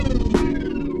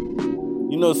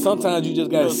know, sometimes you just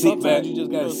gotta sit back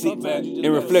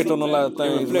and reflect on a lot of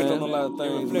things.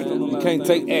 You can't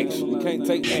take action.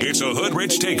 It's a Hood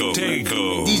Rich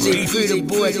Takeover. DJ Pretty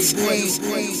Boy,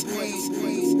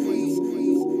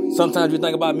 Sometimes you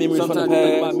think about memories from the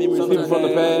past, people from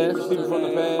the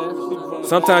past.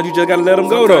 Sometimes you just gotta let them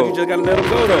go though.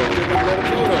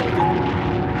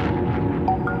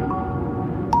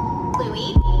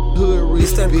 You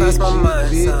still cross my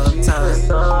mind sometimes.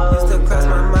 You still cross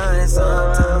my mind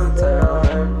sometimes.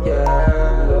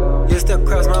 You still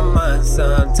cross my mind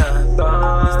sometimes.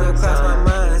 You still cross my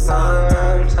mind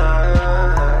sometimes.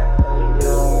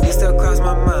 You still cross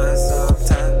my mind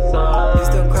sometimes. You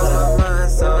still cross my mind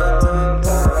sometimes.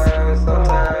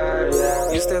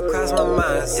 You still cross my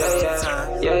mind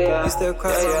sometimes. You still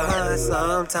cross my mind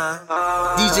sometimes.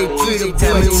 DJ Pretty,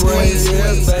 tell me what it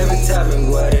is, baby. Tell me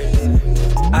what it is.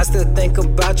 I still think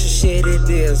about your shit, it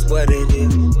is what it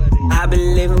is. I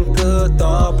been living good,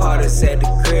 throwing parties at the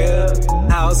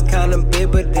crib. House kinda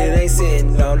big, but they ain't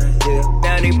sitting on the hill.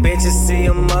 Now these bitches see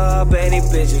them up, and these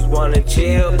bitches wanna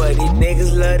chill. But these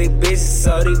niggas love these bitches,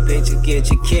 so these bitches get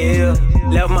you killed.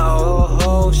 Left my old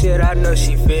hoe, shit, I know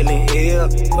she feeling ill.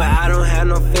 But I don't have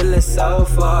no feelings, so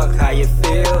fuck how you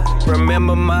feel.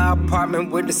 Remember my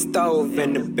apartment with the stove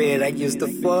and the bed. I used to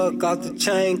fuck off the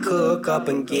chain, cook up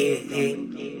and get hit.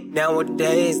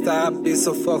 Nowadays, I be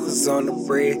so focused on the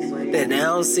bread that I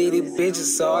don't see these bitches,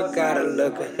 so I gotta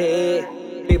look ahead.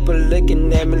 People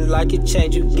looking at me like you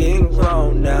changed, you getting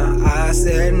grown now. I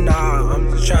said nah,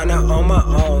 I'm just tryna own my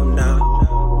own now.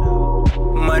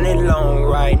 Money long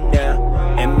right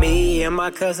now, and me and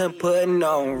my cousin putting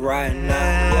on right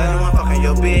now. Yeah, I'm fucking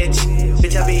your bitch.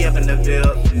 Bitch, I be up in the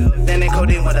Ville. Then they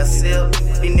codeine with a sip.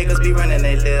 These niggas be running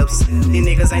their lips. These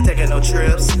niggas ain't taking no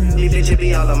trips. These bitches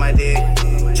be all on my dick.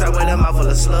 Try with a mouth full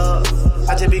of slug.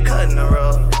 I just be cutting the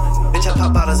rug. Bitch, I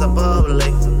pop bottles of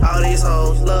bubbly. All these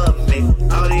hoes love me.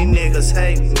 All these niggas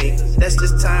hate me. That's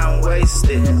just time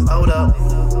wasted. Hold up.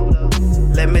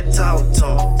 Let me talk to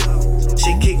 'em.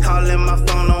 She keep calling my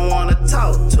phone, don't wanna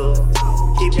talk to her.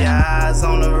 Keep your eyes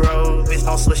on the road, bitch,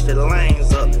 don't switch the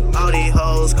lanes up. All these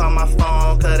hoes call my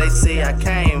phone, cause they see I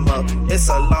came up. It's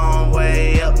a long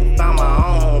way up, found my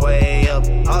own way up.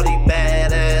 All these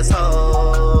badass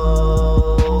hoes,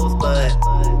 but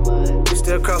you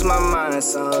still cross my mind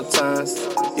sometimes.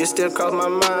 You still cross my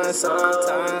mind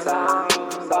sometimes.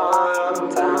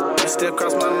 You still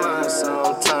cross my mind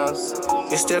sometimes.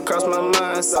 You still cross my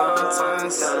mind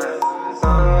sometimes.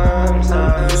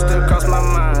 You still cross my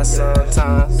mind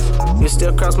sometimes. You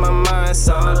still cross my mind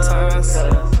sometimes.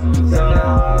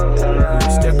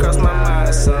 You still cross my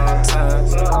mind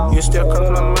sometimes. You still cross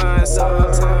my mind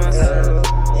sometimes.